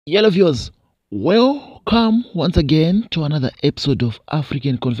Yellow viewers, welcome once again to another episode of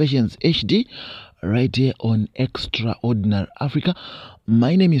African Confessions HD right here on Extraordinary Africa.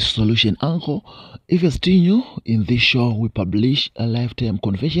 My name is Solution Uncle. If you're still new in this show, we publish a lifetime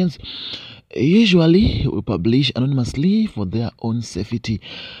confessions. Usually, we publish anonymously for their own safety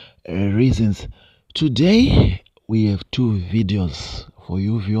reasons. Today, we have two videos for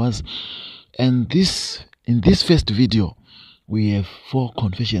you viewers, and in this first video, we have 4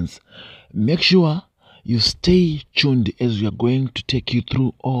 confessions. Make sure you stay tuned as we are going to take you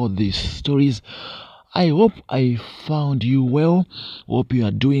through all these stories. I hope I found you well. Hope you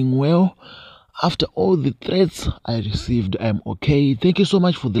are doing well. After all the threats I received, I'm okay. Thank you so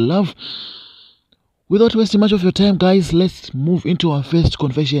much for the love. Without wasting much of your time, guys, let's move into our first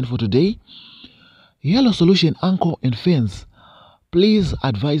confession for today. Yellow Solution Uncle and fans, please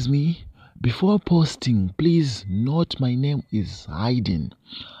advise me before posting. Please note my name is hiding.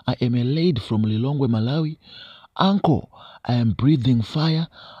 I am a lady from Lilongwe, Malawi. Uncle, I am breathing fire.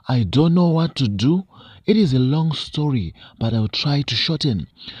 I don't know what to do. It is a long story, but I'll try to shorten.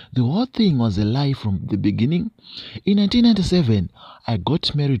 The whole thing was a lie from the beginning. In 1997, I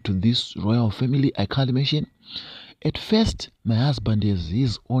got married to this royal family I can't mention. At first, my husband has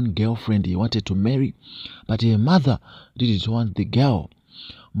his own girlfriend he wanted to marry, but her mother didn't want the girl.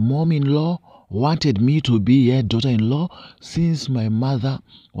 Mom-in-law wanted me to be her daughter-in-law since my mother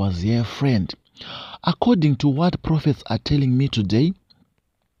was her friend. According to what prophets are telling me today,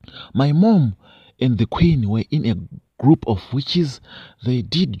 my mom and the queen were in a group of witches. They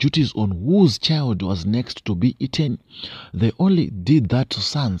did duties on whose child was next to be eaten. They only did that to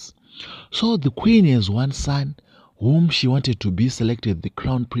sons. So the queen has one son whom she wanted to be selected the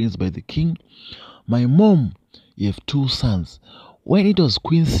crown prince by the king. My mom have 2 sons. When it was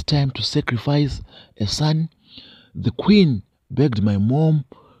queen's time to sacrifice a son, the queen begged my mom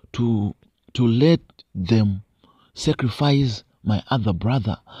to let them sacrifice my other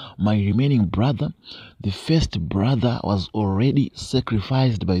brother, my remaining brother. The first brother was already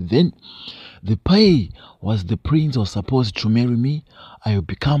sacrificed by then. The pay was the prince was supposed to marry me. I would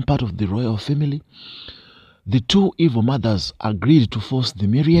become part of the royal family. The 2 evil mothers agreed to force the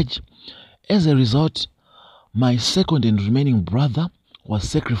marriage. As a result, my second and remaining brother was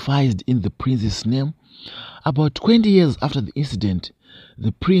sacrificed in the prince's name. About 20 years after the incident,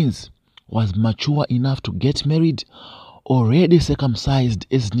 the prince was mature enough to get married, already circumcised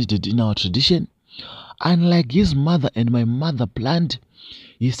as needed in our tradition. Unlike his mother and my mother planned,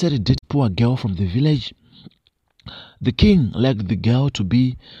 he started dating a poor girl from the village. The king liked the girl to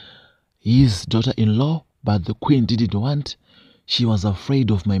be his daughter-in-law, but the queen didn't want. She was afraid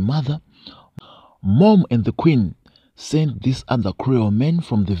of my mother. Mom and the queen sent this other cruel man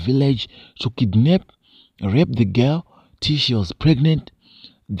from the village to kidnap, rape the girl till she was pregnant,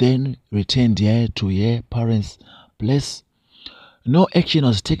 then returned her to her parents' place. No action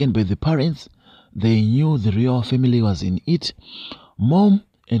was taken by the parents. They knew the royal family was in it. Mom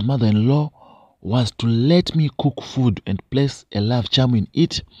and mother-in-law was to let me cook food and place a love charm in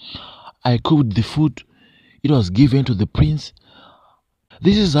it. I cooked the food. It was given to the prince.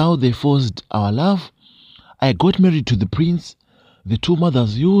 This is how they forced our love. I got married to the prince. The 2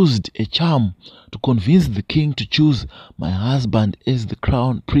 mothers used a charm to convince the king to choose my husband as the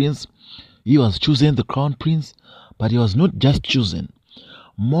crown prince. He was chosen the crown prince, but he was not just chosen.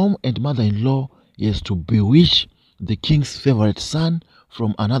 Mom and mother-in-law used to bewitch the king's favorite son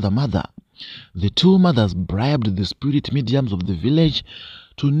from another mother. The 2 mothers bribed the spirit mediums of the village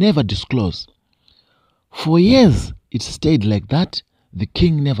to never disclose. For years, it stayed like that. The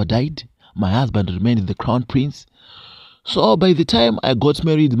king never died. My husband remained the crown prince. So by the time I got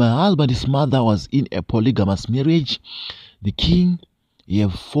married, my husband's mother was in a polygamous marriage. The king, he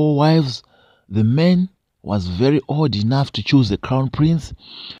had 4 wives. The man was very old enough to choose a crown prince.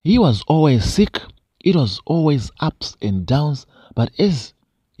 He was always sick. It was always ups and downs. But as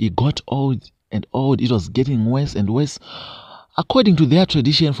he got old and old, it was getting worse and worse. According to their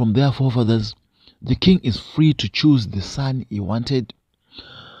tradition from their forefathers, the king is free to choose the son he wanted.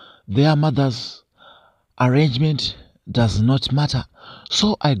 Their mother's arrangement does not matter.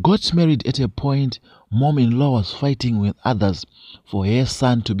 So I got married at a point mom-in-law was fighting with others for her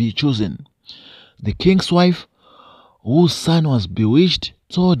son to be chosen. The king's wife, whose son was bewitched,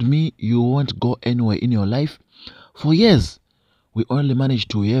 told me, "You won't go anywhere in your life." For years, we only managed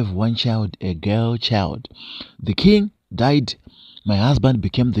to have 1 child, a girl child. The king died. My husband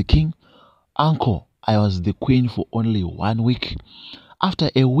became the king. Uncle, I was the queen for only 1 week.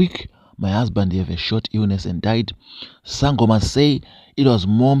 After a week, my husband had a short illness and died. Sangoma say it was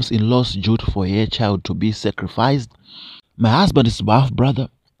mom's in-law's duty for her child to be sacrificed. My husband's half brother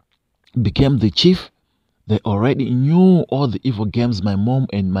became the chief. They already knew all the evil games my mom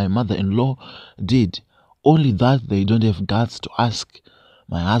and my mother-in-law did. Only that they don't have guts to ask.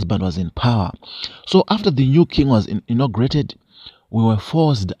 My husband was in power. So after the new king was inaugurated, we were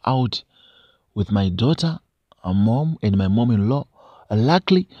forced out with my daughter, a mom, and my mom-in-law.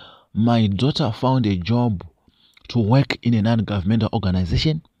 Luckily, my daughter found a job to work in a non-governmental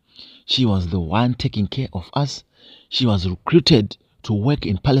organization. She was the one taking care of us. She was recruited to work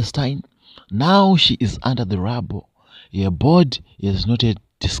in Palestine. Now she is under the rubble. Her body is not yet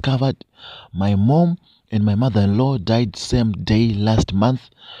discovered. My mom and my mother-in-law died same day last month.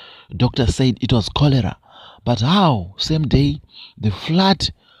 Doctor said it was cholera. But how? Same day, the flat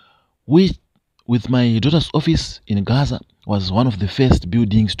with my daughter's office in Gaza was one of the first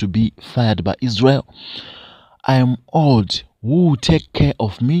buildings to be fired by Israel. I am old. Who will take care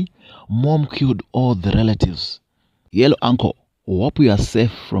of me? Mom killed all the relatives. Yellow uncle, hope you are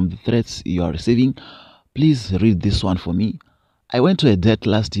safe from the threats you are receiving. Please read this one for me. I went to a date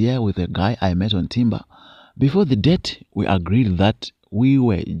last year with a guy I met on Timber. Before the date, we agreed that we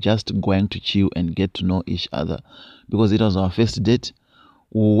were just going to chill and get to know each other because it was our first date.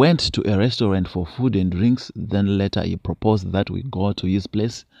 We went to a restaurant for food and drinks. Then later he proposed that we go to his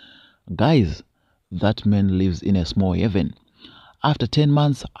place. Guys, that man lives in a small heaven. After 10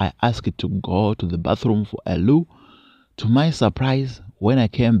 months, I asked to go to the bathroom for a loo. To my surprise, when I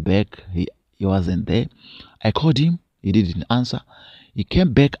came back, he wasn't there. I called him. He didn't answer. He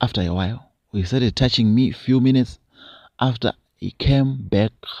came back after a while. He started touching me a few minutes. After he came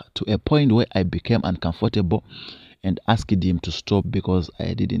back to a point where I became uncomfortable and asked him to stop because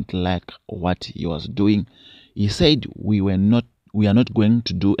I didn't like what he was doing. He said we are not going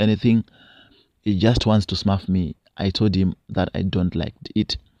to do anything. He just wants to smack me. I told him that I don't like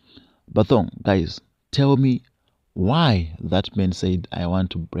it. But guys, tell me why that man said I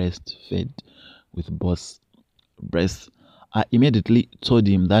want to breastfeed with both breasts. I immediately told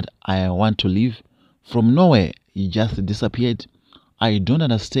him that I want to leave. From nowhere, he just disappeared. I don't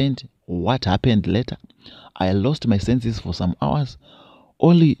understand what happened later. I lost my senses for some hours,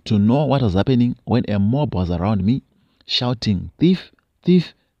 only to know what was happening when a mob was around me, shouting, "Thief,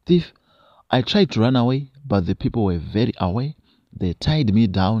 thief, thief." I tried to run away, but the people were very aware. They tied me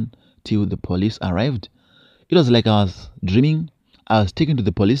down till the police arrived. It was like I was dreaming. I was taken to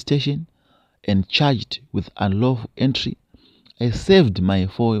the police station and charged with unlawful entry. I served my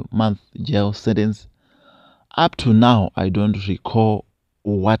 4-month jail sentence. Up to now, I don't recall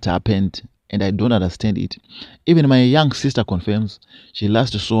what happened and I don't understand it. Even my young sister confirms she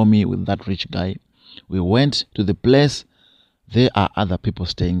last saw me with that rich guy. We went to the place. There are other people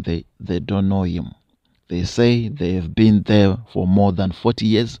staying there. They don't know him. They say they have been there for more than 40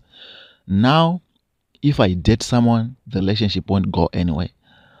 years. Now, if I date someone, the relationship won't go anywhere.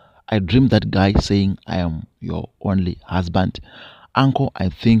 I dreamed that guy saying, "I am your only husband. Uncle, I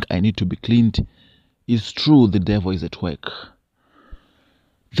think I need to be cleaned." It's true, the devil is at work.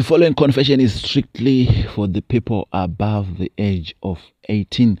 The following confession is strictly for the people above the age of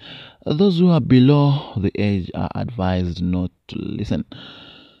 18. Those who are below the age are advised not to listen.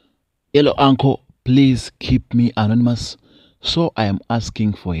 Yellow uncle, please keep me anonymous. So I am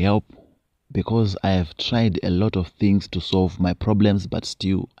asking for help because I have tried a lot of things to solve my problems, but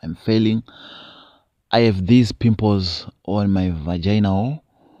still I'm failing. I have these pimples on my vagina.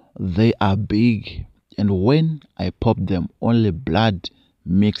 They are big, and when I pop them, only blood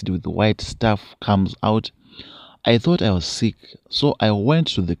mixed with white stuff comes out. I thought I was sick, so I went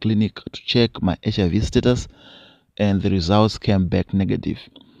to the clinic to check my HIV status, and the results came back negative.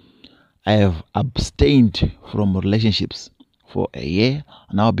 I have abstained from relationships for a year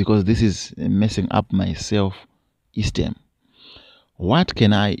now because this is messing up my self-esteem. What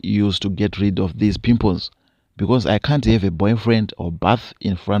can I use to get rid of these pimples? Because I can't have a boyfriend or bath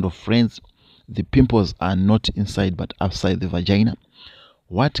in front of friends. The pimples are not inside but outside the vagina.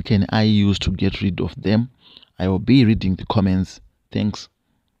 What can I use to get rid of them? I will be reading the comments. Thanks.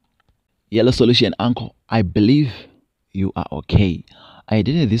 Yellow Solution uncle, I believe you are okay. I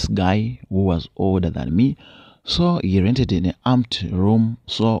dated this guy who was older than me, so he rented an amped room,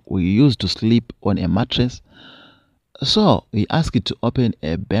 so we used to sleep on a mattress. So he asked to open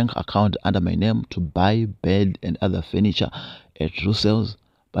a bank account under my name to buy bed and other furniture at Russell's,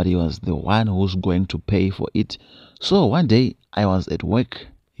 but he was the one who's going to pay for it. So one day I was at work.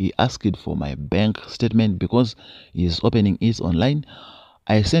 He asked for my bank statement because he is opening it online.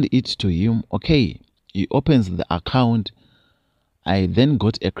 I sent it to him. Okay, he opens the account. I then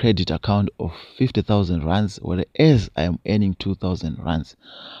got a credit account of 50,000 rands, whereas I am earning 2,000 rands.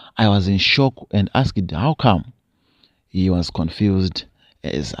 I was in shock and asked how come. He was confused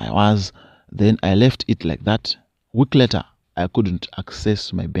as I was. Then I left it like that. Week later, I couldn't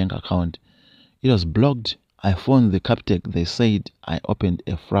access my bank account. It was blocked. I phoned the Capitec. They said I opened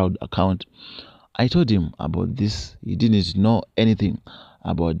a fraud account. I told him about this. He didn't know anything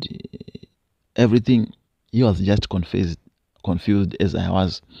about everything. He was just confused as I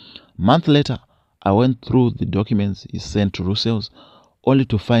was. Month later, I went through the documents he sent to Russells, only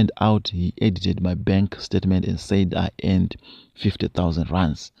to find out he edited my bank statement and said I earned 50,000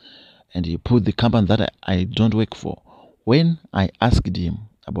 rands. And he put the company that I don't work for. When I asked him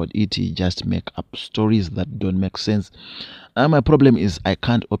about it, he just make up stories that don't make sense. Now my problem is I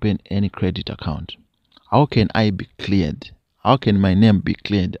can't open any credit account. How can I be cleared? How can my name be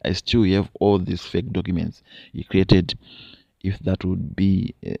cleared? I still have all these fake documents he created. If that would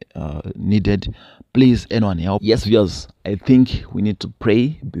be needed, please anyone help. Yes, viewers, I think we need to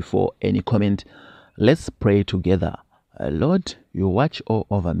pray before any comment. Let's pray together. Lord, you watch all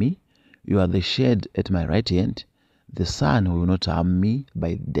over me. You are the shade at my right hand. The sun will not harm me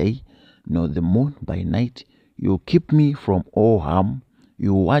by day, nor the moon by night. You keep me from all harm.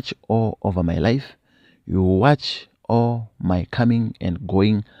 You watch all over my life. You watch all my coming and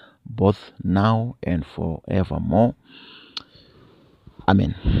going, both now and forevermore.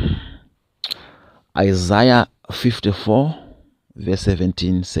 Amen. Isaiah 54 verse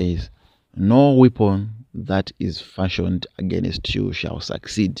 17 says, no weapon that is fashioned against you shall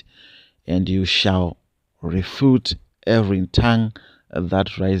succeed, and you shall refute every tongue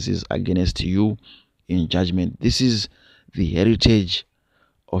that rises against you in judgment. This is the heritage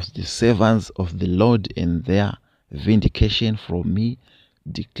of the servants of the Lord, and their vindication from me,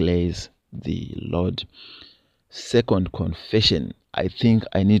 declares the Lord. Second confession. I think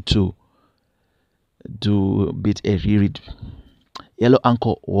I need to do a bit a reread. Yellow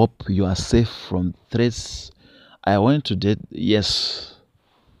Uncle, hope you are safe from threats. I went to date. Yes,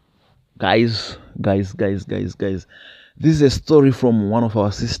 guys. This is a story from one of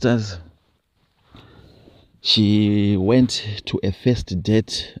our sisters. She went to a first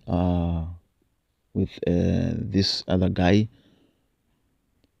date with this other guy.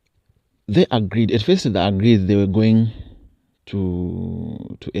 They agreed. At first, they agreed they were going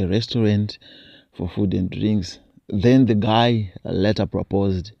to a restaurant for food and drinks. Then the guy later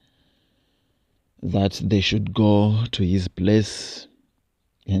proposed that they should go to his place,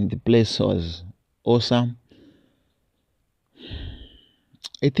 and the place was awesome.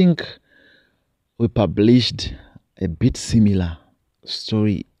 I think we published a bit similar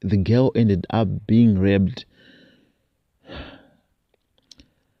story. The girl ended up being raped.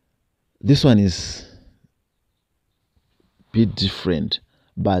 This one is a bit different,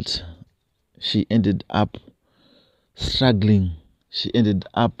 but she ended up struggling. She ended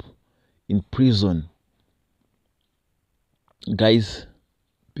up in prison. Guys,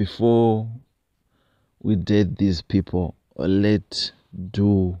 before we date these people, let's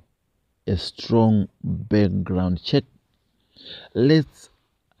do a strong background check. Let's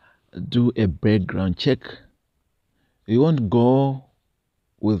do a background check. You won't go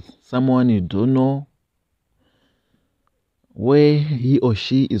with someone you don't know where he or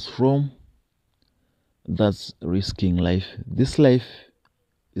she is from. That's risking life. This life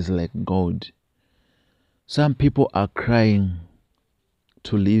is like gold. Some people are crying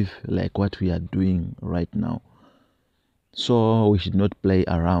to live like what we are doing right now. So we should not play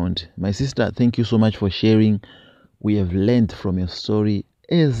around. My sister, thank you so much for sharing. We have learned from your story.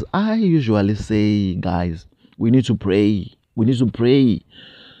 As I usually say, guys, we need to pray. We need to pray.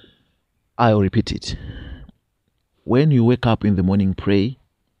 I'll repeat it. When you wake up in the morning, pray.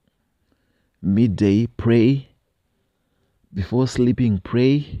 Midday, pray. Before sleeping,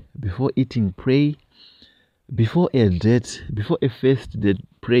 pray. Before eating, pray. Before a date, before a first date,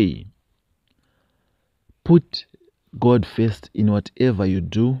 pray. Put God first in whatever you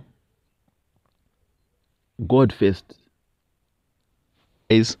do. God first.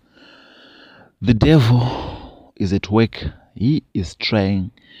 Is the devil is at work. He is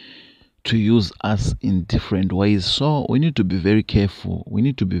trying to use us in different ways. So we need to be very careful. We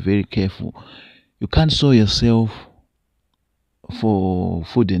need to be very careful. You can't sell yourself for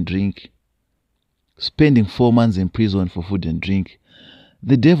food and drink. Spending 4 months in prison for food and drink.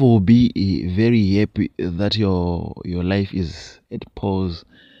 The devil will be very happy that your life is at pause.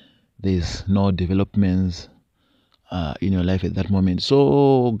 There's no developments in your life at that moment.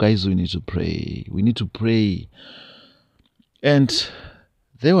 So guys, we need to pray. We need to pray. And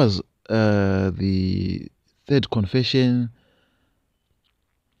there was the third confession.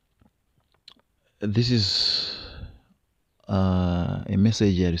 This is a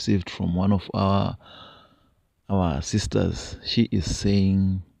message I received from one of our our sisters. She is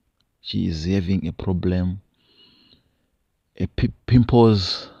saying she is having a problem, a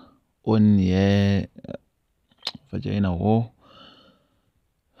pimples on her vagina wall.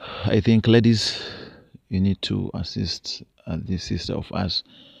 I think, ladies, you need to assist this sister of us.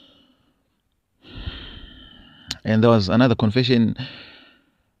 And there was another confession,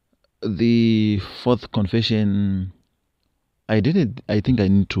 the fourth confession. I think I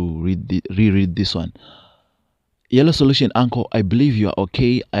need to reread this one. Yellow Solution Uncle, I believe you are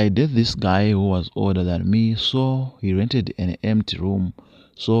okay. I dated this guy who was older than me, so he rented an empty room.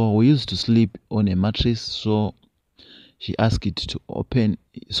 So we used to sleep on a mattress. So he asked it to open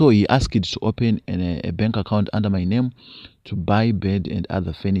a bank account under my name to buy bed and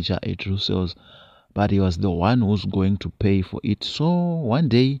other furniture at True Sales. But he was the one who's going to pay for it. So one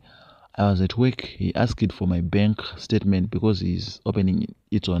day I was at work. He asked for my bank statement because he's opening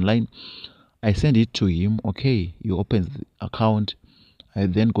it online. I sent it to him. Okay, he opens the account. I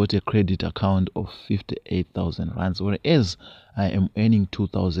then got a credit account of 58,000 rands, whereas I am earning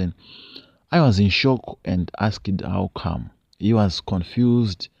 2,000. I was in shock and asked how come. He was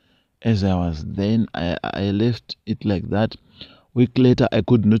confused as I was. Then I left it like that. Week later, I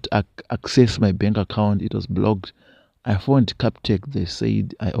could not access my bank account. It was blocked. I phoned Captech. They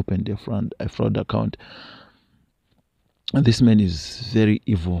said I opened a fraud account. And this man is very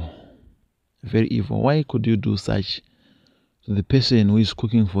evil. Very evil. Why could you do such to the person who is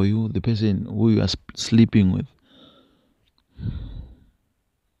cooking for you, the person who you are sleeping with?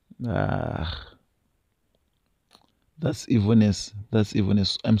 That's evilness. That's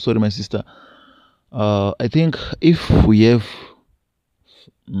evilness. I'm sorry, my sister. I think if we have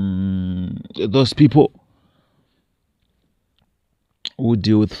those people who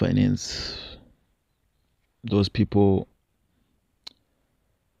deal with finance, those people,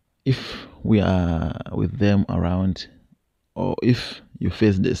 if we are with them around, or if you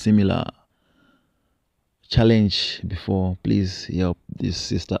faced a similar challenge before, please help this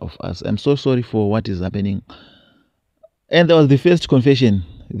sister of us. I'm so sorry for what is happening. And that was the first confession.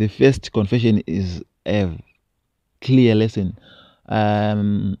 The first confession is a clear lesson. I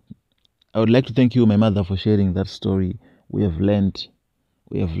would like to thank you, my mother, for sharing that story. We have learned.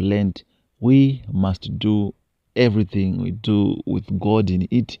 We must do everything we do with God in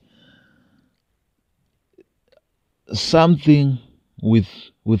it. Something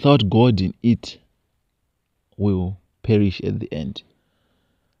without God in it will perish at the end.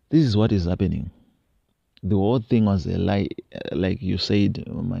 This is what is happening. The whole thing was a lie, like you said,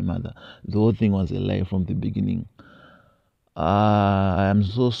 my mother. The whole thing was a lie from the beginning. I am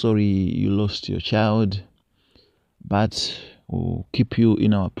so sorry you lost your child, but we'll keep you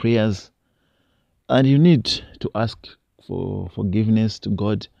in our prayers. And you need to ask for forgiveness to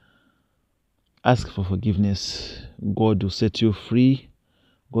God. Ask for forgiveness. God will set you free.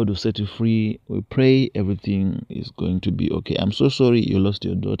 God will set you free. We pray everything is going to be okay. I'm so sorry you lost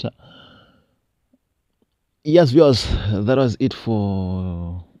your daughter. Yes, viewers, that was it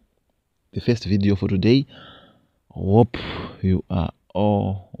for the first video for today. Hope you are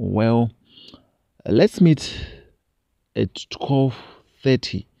all well. Let's meet at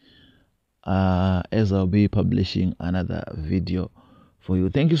 12:30 as I'll be publishing another video for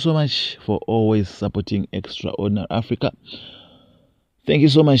you. Thank you so much for always supporting Extraordinary Africa. Thank you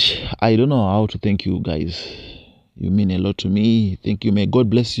so much. I don't know how to thank you guys. You mean a lot to me. Thank you. May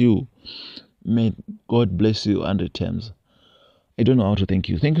God bless you. May God bless you 100 times. I don't know how to thank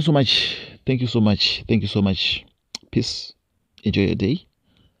you. Thank you so much. Thank you so much. Thank you so much. Peace. Enjoy your day.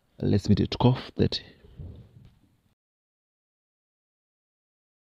 Let's meet at 12:30.